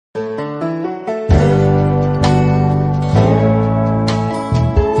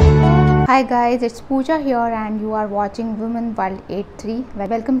Hi guys, it's Pooja here and you are watching Women World 83.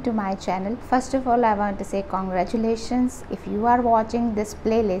 Welcome to my channel. First of all, I want to say congratulations if you are watching this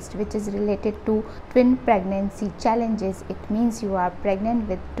playlist which is related to twin pregnancy challenges. It means you are pregnant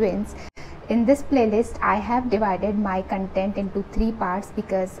with twins. In this playlist, I have divided my content into 3 parts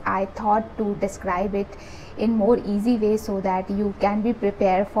because I thought to describe it in more easy way so that you can be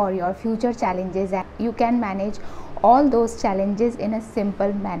prepared for your future challenges and you can manage all those challenges in a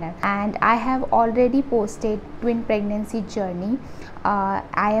simple manner. And I have already posted twin pregnancy journey.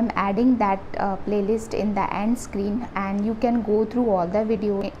 I am adding that playlist in the end screen and you can go through all the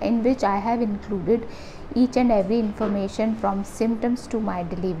video in which I have included each and every information from symptoms to my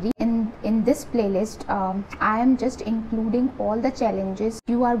delivery. In this playlist, I am just including all the challenges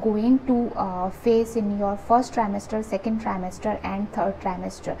you are going to face in your first trimester, second trimester and third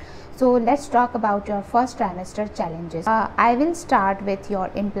trimester. So let's talk about your first trimester challenges. I will start with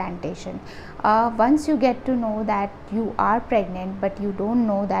your implantation. Once you get to know that you are pregnant but you don't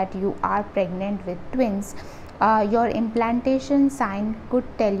know that you are pregnant with twins, your implantation sign could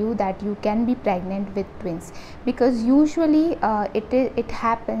tell you that you can be pregnant with twins, because usually it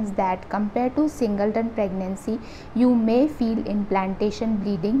happens that compared to singleton pregnancy you may feel implantation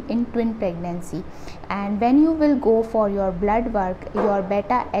bleeding in twin pregnancy, and when you will go for your blood work your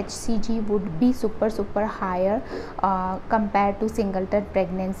beta HCG would be super higher compared to singleton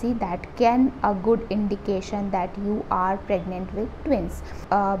pregnancy. That can a good indication that you are pregnant with twins.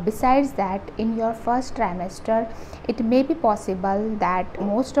 Besides that, in your first trimester it may be possible that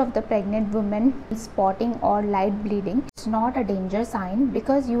most of the pregnant women spotting or light bleeding. It's not a danger sign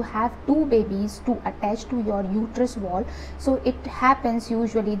because you have 2 babies to attach to your uterus wall, so it happens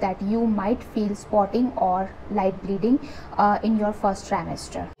usually that you might feel spotting or light bleeding in your first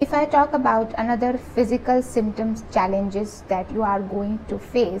trimester. If I talk about another physical symptoms challenges that you are going to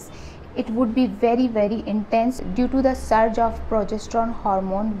face, it would be very intense due to the surge of progesterone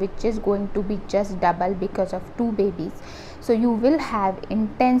hormone, which is going to be just double because of 2 babies. So you will have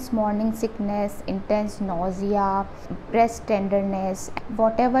intense morning sickness, intense nausea, breast tenderness.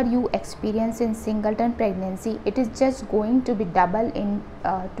 Whatever you experience in singleton pregnancy, it is just going to be double in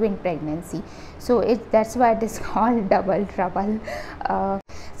twin pregnancy. So that's why it is called double trouble.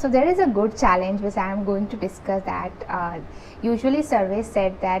 So there is a good challenge which I am going to discuss, that usually surveys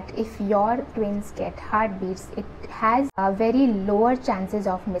said that if your twins get heartbeats, it has very lower chances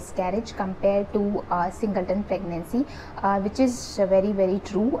of miscarriage compared to singleton pregnancy, which is very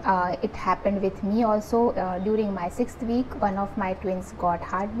true. It happened with me also. During my 6th week, one of my twins got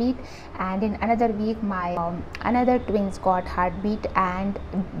heartbeat, and in another week my another twins got heartbeat. And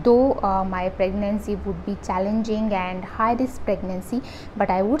though my pregnancy would be challenging and high risk pregnancy, but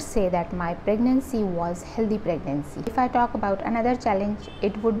I would say that my pregnancy was healthy pregnancy. If I talk about another challenge,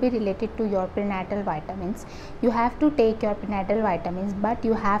 it would be related to your prenatal vitamins. You have to take your prenatal vitamins, but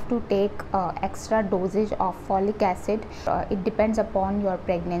you have to take extra dosage of folic acid. It depends upon your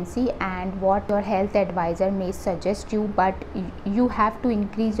pregnancy and what your health advisor may suggest you, but you have to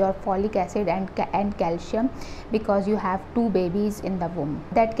increase your folic acid and calcium because you have 2 babies in the womb.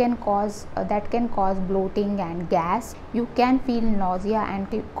 That can cause bloating and gas. You can feel nausea and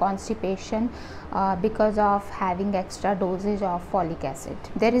constipation because of having extra dosage of folic acid.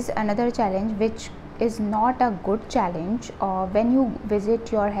 There is another challenge which is not a good challenge. When you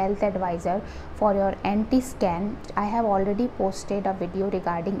visit your health advisor for your anti-scan, I have already posted a video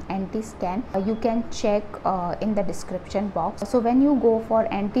regarding anti-scan. You can check in the description box. So when you go for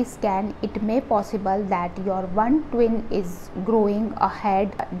anti-scan, it may possible that your one twin is growing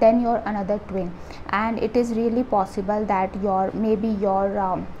ahead than your another twin, and it is really possible that maybe your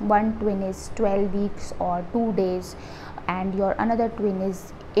one twin is 12 weeks or 2 days and your another twin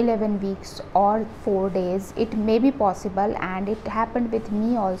is 11 weeks or 4 days. It may be possible, and it happened with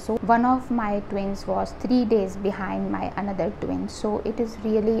me also. One of my twins was 3 days behind my another twin. So it is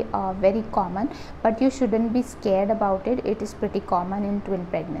really very common, but you shouldn't be scared about it. It is pretty common in twin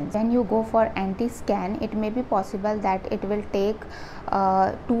pregnancy. When you go for anti-scan, it may be possible that it will take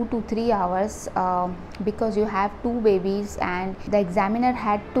 2 to 3 hours because you have 2 babies and the examiner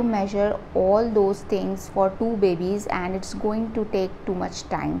had to measure all those things for 2 babies, and it's going to take too much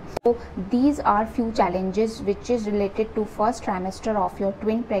time. So these are few challenges which is related to first trimester of your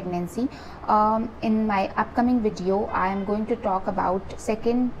twin pregnancy. In my upcoming video I am going to talk about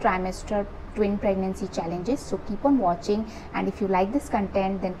second trimester twin pregnancy challenges. So keep on watching, and if you like this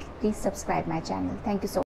content then please subscribe my channel. Thank you so much.